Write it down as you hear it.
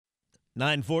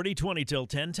9:40, 20 till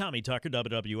 10. Tommy Tucker,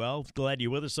 WWL. Glad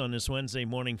you're with us on this Wednesday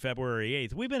morning, February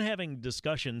 8th. We've been having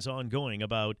discussions ongoing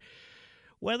about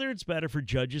whether it's better for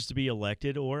judges to be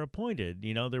elected or appointed.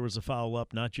 You know, there was a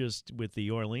follow-up not just with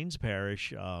the Orleans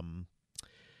Parish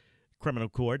criminal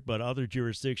court, but other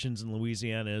jurisdictions in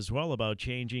Louisiana as well about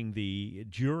changing the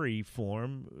jury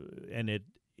form, and it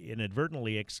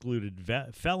inadvertently excluded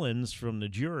felons from the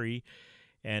jury,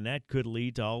 and that could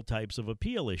lead to all types of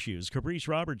appeal issues. Caprice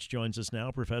Roberts joins us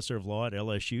now, professor of law at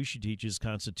LSU. She teaches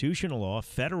constitutional law,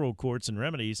 federal courts, and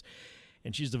remedies,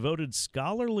 and she's devoted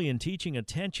scholarly and teaching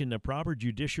attention to proper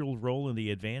judicial role in the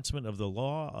advancement of the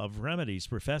law of remedies.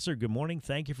 Professor, good morning.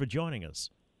 Thank you for joining us.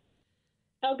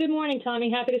 Oh, good morning, Tommy.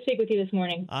 Happy to speak with you this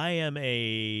morning. I am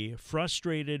a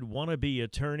frustrated wannabe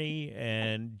attorney,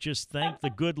 and just thank the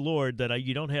good Lord that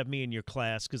you don't have me in your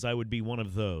class, because I would be one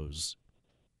of those.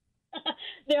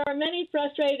 There are many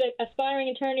frustrated aspiring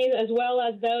attorneys as well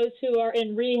as those who are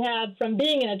in rehab from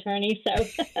being an attorney.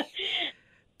 So,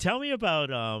 tell me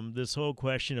about this whole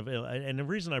question of, and the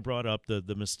reason I brought up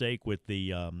the mistake with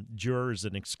the jurors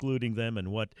and excluding them and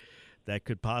what that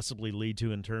could possibly lead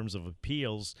to in terms of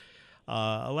appeals.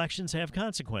 Elections have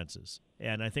consequences,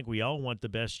 and I think we all want the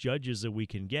best judges that we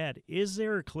can get. Is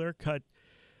there a clear-cut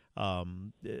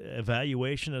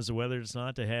evaluation as to whether it's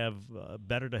not to have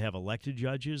better to have elected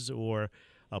judges or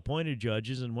appointed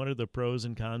judges, and what are the pros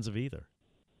and cons of either?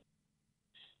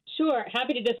 Sure,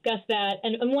 happy to discuss that.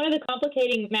 And one of the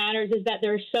complicating matters is that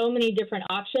there are so many different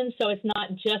options, so it's not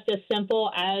just as simple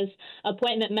as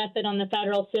appointment method on the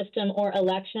federal system or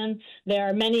election. There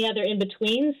are many other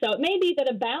in-betweens, so it may be that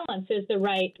a balance is the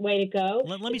right way to go.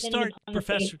 Let me start,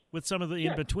 Professor, with some of the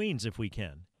in-betweens, if we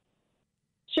can.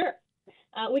 Sure.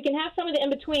 We can have some of the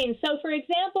in-between. So, for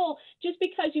example, just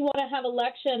because you want to have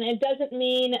election, it doesn't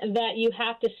mean that you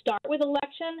have to start with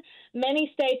election.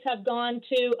 Many states have gone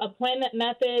to appointment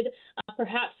method,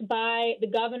 perhaps by the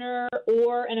governor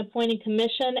or an appointing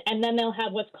commission, and then they'll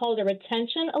have what's called a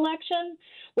retention election,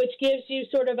 which gives you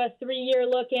sort of a 3-year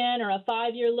look-in or a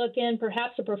 5-year look-in,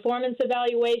 perhaps a performance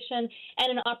evaluation,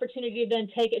 and an opportunity to then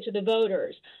take it to the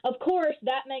voters. Of course,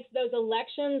 that makes those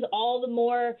elections all the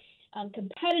more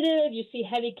competitive. You see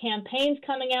heavy campaigns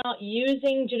coming out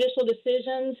using judicial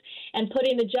decisions and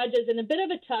putting the judges in a bit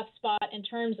of a tough spot in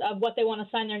terms of what they want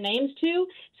to sign their names to.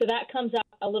 So that comes up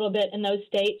a little bit in those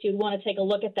states. You'd want to take a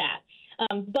look at that.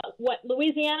 But what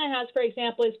Louisiana has, for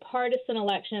example, is partisan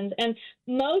elections, and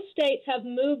most states have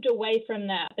moved away from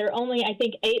that. There are only, I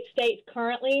think, 8 states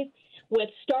currently with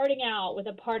starting out with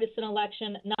a partisan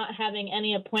election, not having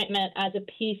any appointment as a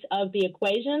piece of the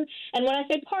equation. And when I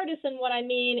say partisan, what I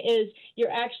mean is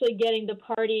you're actually getting the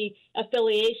party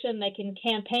affiliation. They can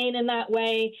campaign in that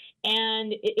way,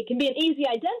 and it can be an easy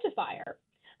identifier.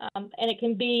 And it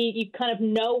can be, you kind of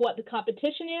know what the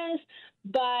competition is,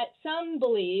 but some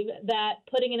believe that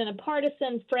putting it in a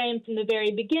partisan frame from the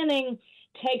very beginning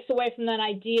takes away from that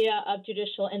idea of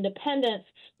judicial independence,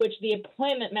 which the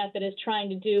appointment method is trying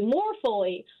to do more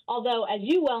fully. Although, as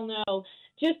you well know,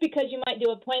 just because you might do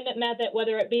appointment method,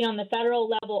 whether it be on the federal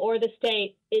level or the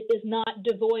state, it is not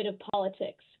devoid of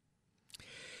politics.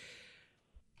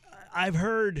 I've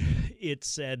heard it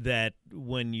said that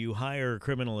when you hire a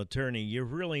criminal attorney, you're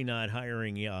really not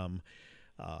hiring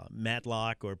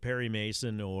Matlock or Perry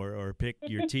Mason or pick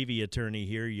your TV attorney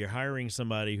here. You're hiring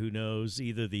somebody who knows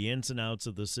either the ins and outs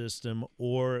of the system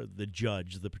or the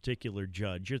judge, the particular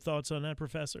judge. Your thoughts on that,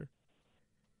 Professor?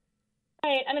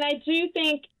 Right. I mean, I do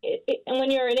think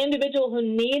when you're an individual who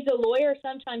needs a lawyer,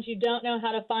 sometimes you don't know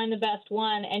how to find the best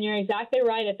one. And you're exactly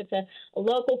right. If it's a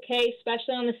local case,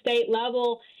 especially on the state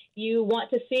level, you want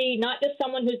to see not just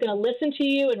someone who's going to listen to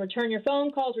you and return your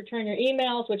phone calls, return your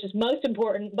emails, which is most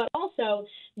important, but also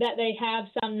that they have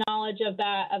some knowledge of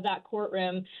that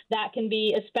courtroom. That can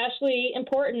be especially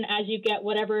important as you get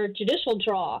whatever judicial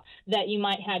draw that you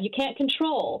might have. You can't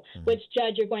control which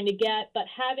judge you're going to get, but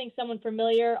having someone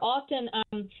familiar, often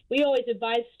we always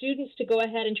advise students to go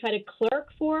ahead and try to clerk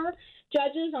for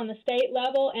judges on the state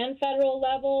level and federal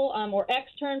level, or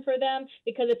extern for them,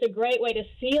 because it's a great way to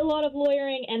see a lot of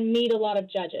lawyering and meet a lot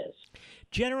of judges.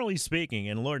 Generally speaking,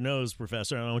 and Lord knows,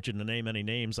 Professor, I don't want you to name any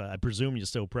names. I presume you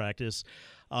still practice.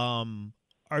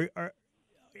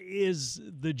 Is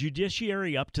the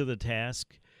judiciary up to the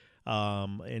task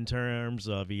in terms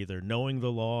of either knowing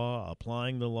the law,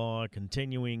 applying the law,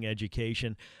 continuing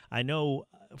education? I know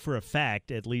for a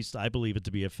fact, at least I believe it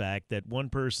to be a fact, that one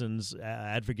person's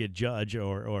advocate judge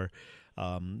or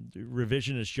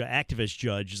revisionist activist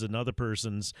judge is another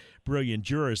person's brilliant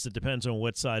jurist. It depends on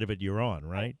what side of it you're on,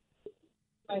 right?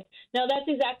 Right. No, that's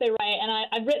exactly right. And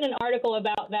I've written an article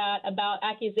about that, about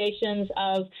accusations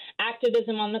of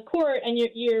activism on the court. And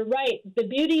you're right. The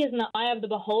beauty is in the eye of the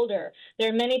beholder. There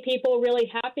are many people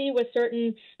really happy with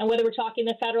certain, and whether we're talking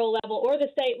the federal level or the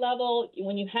state level,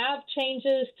 when you have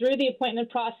changes through the appointment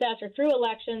process or through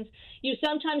elections, you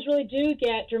sometimes really do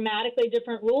get dramatically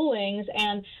different rulings.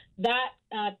 And that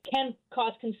can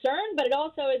cause concern, but it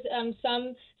also is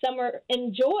some are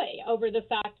enjoy over the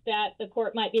fact that the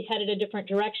court might be headed a different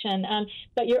direction.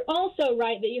 But you're also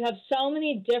right that you have so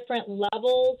many different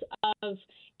levels of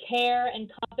care and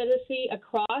competency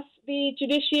across the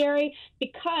judiciary,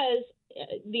 because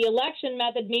the election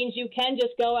method means you can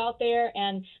just go out there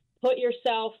and put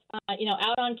yourself,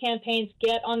 out on campaigns,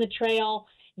 get on the trail,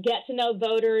 get to know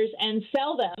voters, and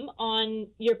sell them on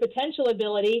your potential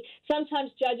ability.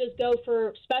 Sometimes judges go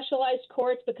for specialized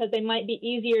courts because they might be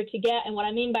easier to get. And what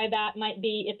I mean by that might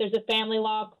be if there's a family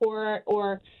law court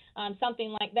or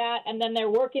something like that, and then they're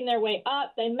working their way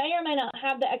up, they may or may not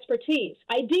have the expertise.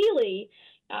 Ideally,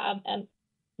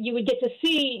 you would get to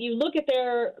see, you look at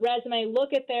their resume,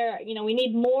 look at their, we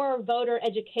need more voter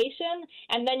education,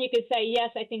 and then you could say,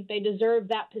 yes, I think they deserve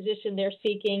that position they're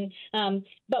seeking.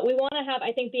 But we want to have,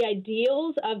 I think, the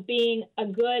ideals of being a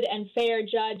good and fair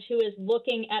judge who is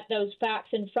looking at those facts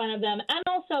in front of them, and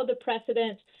also the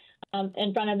precedent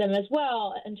in front of them as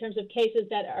well, in terms of cases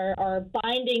that are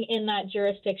binding in that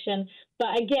jurisdiction.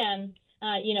 But again,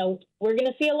 we're going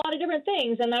to see a lot of different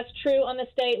things, and that's true on the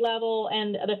state level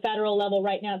and the federal level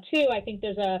right now, too. I think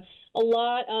there's a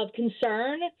lot of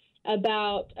concern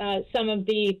about some of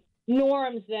the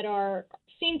norms that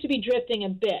seem to be drifting a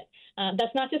bit.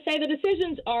 That's not to say the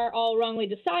decisions are all wrongly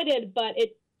decided, but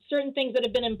certain things that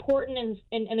have been important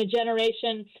in a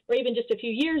generation or even just a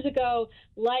few years ago,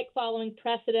 like following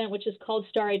precedent, which is called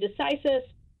stare decisis.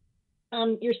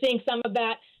 You're seeing some of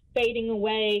that fading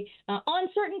away on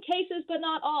certain cases, but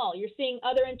not all. You're seeing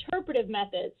other interpretive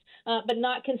methods, but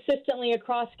not consistently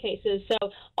across cases.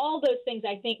 So all those things,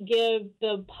 I think, give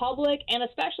the public and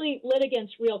especially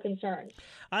litigants real concerns.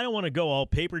 I don't want to go all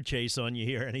paper chase on you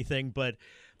here or anything, but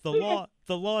the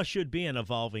law should be an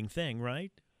evolving thing,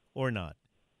 right? Or not?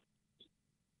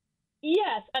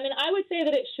 Yes. I mean, I would say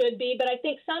that it should be, but I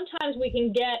think sometimes we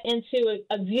can get into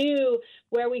a view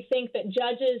where we think that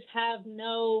judges have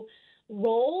no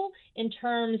role in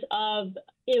terms of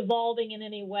evolving in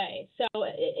any way. So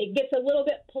it gets a little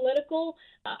bit political.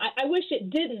 I wish it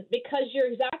didn't, because you're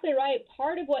exactly right.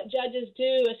 Part of what judges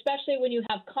do, especially when you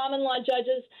have common law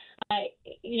judges,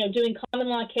 doing common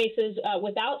law cases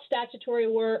without statutory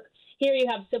work. Here you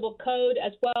have civil code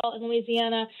as well in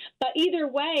Louisiana. But either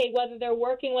way, whether they're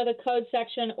working with a code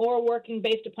section or working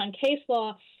based upon case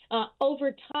law,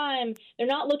 over time, they're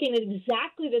not looking at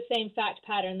exactly the same fact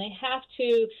pattern. They have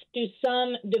to do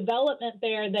some development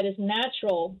there that is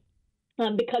natural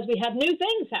because we have new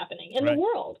things happening in the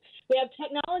world. We have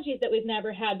technologies that we've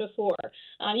never had before.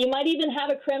 You might even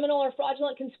have a criminal or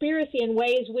fraudulent conspiracy in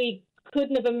ways we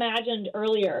couldn't have imagined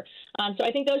earlier. So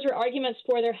I think those are arguments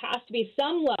for there has to be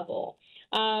some level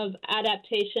of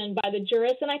adaptation by the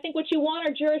jurists. And I think what you want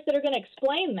are jurists that are going to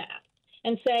explain that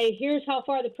and say, here's how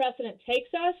far the precedent takes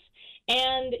us.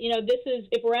 And, this is,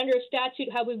 if we're under a statute,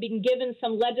 how we've been given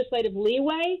some legislative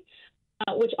leeway,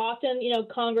 which often,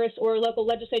 Congress or local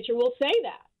legislature will say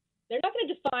that. They're not going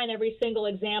to define every single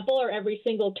example or every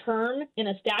single term in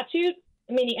a statute,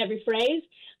 meaning every phrase,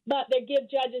 but they give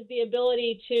judges the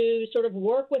ability to sort of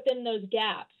work within those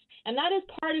gaps. And that is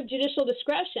part of judicial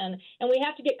discretion, and we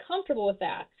have to get comfortable with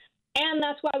that. And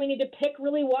that's why we need to pick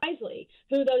really wisely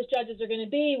who those judges are going to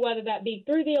be, whether that be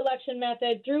through the election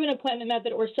method, through an appointment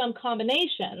method, or some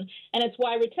combination. And it's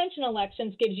why retention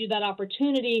elections gives you that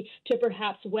opportunity to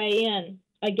perhaps weigh in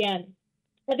again.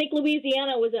 I think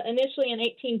Louisiana was initially in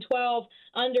 1812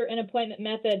 under an appointment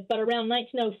method, but around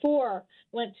 1904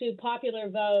 went to popular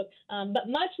vote. But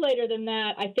much later than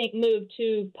that, I think moved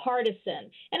to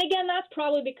partisan. And again, that's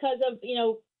probably because of,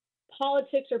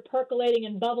 politics are percolating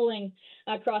and bubbling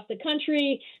across the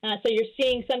country. So you're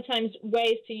seeing sometimes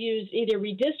ways to use either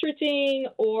redistricting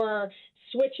or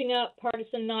switching up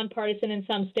partisan, nonpartisan in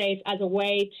some states as a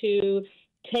way to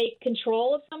take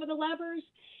control of some of the levers.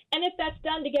 And if that's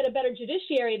done to get a better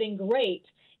judiciary, then great.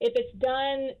 If it's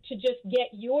done to just get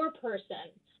your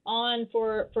person on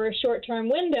for a short-term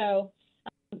window,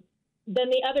 then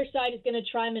the other side is going to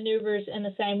try maneuvers in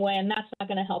the same way, and that's not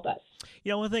going to help us.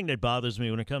 One thing that bothers me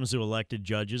when it comes to elected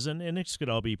judges, and this could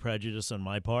all be prejudice on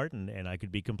my part, and I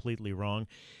could be completely wrong,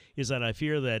 is that I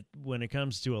fear that when it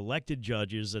comes to elected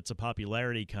judges, it's a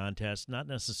popularity contest, not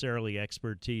necessarily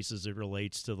expertise as it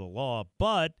relates to the law,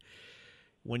 but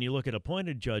When you look at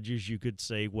appointed judges, you could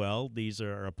say, well, these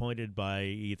are appointed by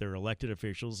either elected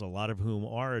officials, a lot of whom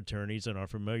are attorneys and are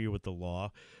familiar with the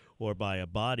law, or by a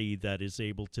body that is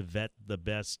able to vet the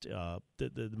best,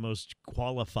 the most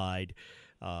qualified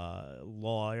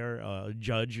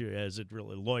judge,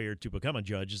 lawyer to become a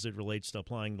judge as it relates to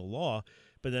applying the law.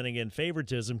 But then again,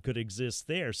 favoritism could exist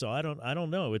there. So I don't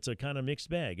know. It's a kind of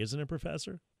mixed bag, isn't it,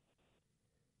 Professor?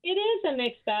 It is a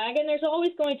mixed bag, and there's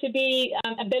always going to be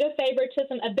a bit of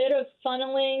favoritism, a bit of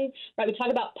funneling, right? We talk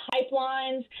about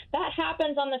pipelines. That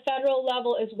happens on the federal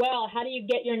level as well. How do you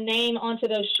get your name onto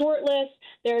those short lists?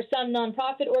 There are some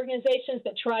nonprofit organizations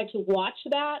that try to watch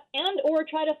that and or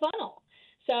try to funnel.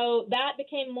 So that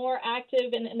became more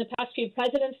active in the past few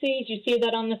presidencies. You see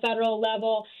that on the federal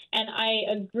level. And I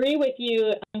agree with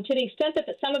you to the extent that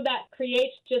some of that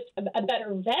creates just a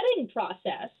better vetting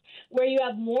process where you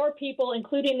have more people,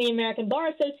 including the American Bar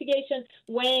Association,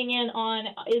 weighing in on,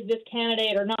 is this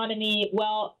candidate or nominee,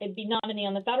 well, it'd be nominee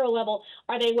on the federal level,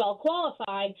 are they well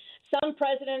qualified? Some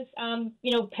presidents,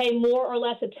 pay more or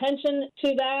less attention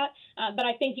to that, but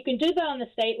I think you can do that on the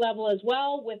state level as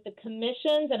well with the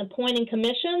commissions and appointing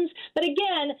commissions. But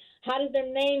again, how does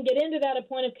their name get into that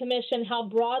appointed commission? How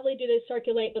broadly do they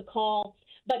circulate the call?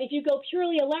 But if you go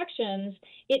purely elections,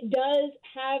 it does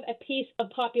have a piece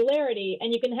of popularity,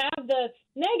 and you can have the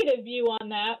negative view on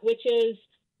that, which is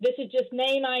this is just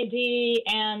name ID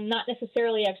and not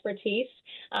necessarily expertise.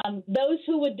 Those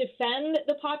who would defend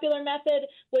the popular method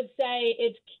would say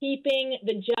it's keeping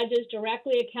the judges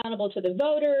directly accountable to the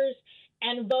voters,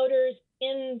 and voters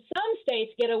in some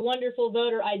states get a wonderful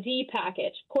voter ID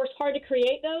package. Of course, hard to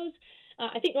create those.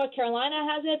 I think North Carolina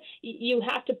has it. You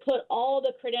have to put all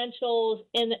the credentials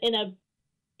in a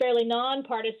fairly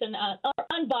nonpartisan, or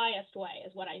unbiased way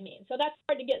is what I mean. So that's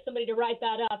hard to get somebody to write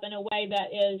that up in a way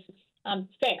that is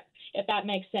fair, if that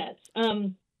makes sense.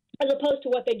 As opposed to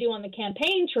what they do on the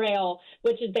campaign trail,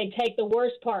 which is they take the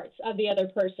worst parts of the other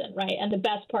person, right, and the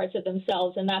best parts of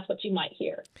themselves, and that's what you might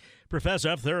hear. Professor,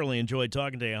 I've thoroughly enjoyed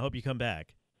talking to you. I hope you come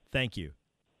back. Thank you.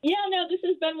 Yeah, no, this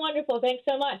has been wonderful. Thanks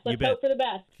so much. Let's hope for the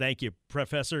best. Thank you.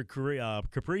 Professor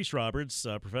Caprice Roberts,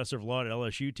 professor of law at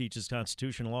LSU, teaches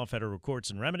constitutional law, federal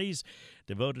courts, and remedies,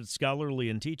 devoted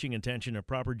scholarly and teaching attention to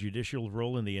proper judicial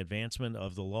role in the advancement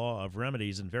of the law of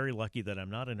remedies, and very lucky that I'm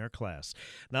not in her class.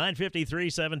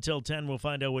 9:53, 7 till 10. We'll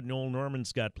find out what Noel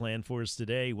Norman's got planned for us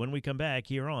today when we come back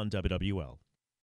here on WWL.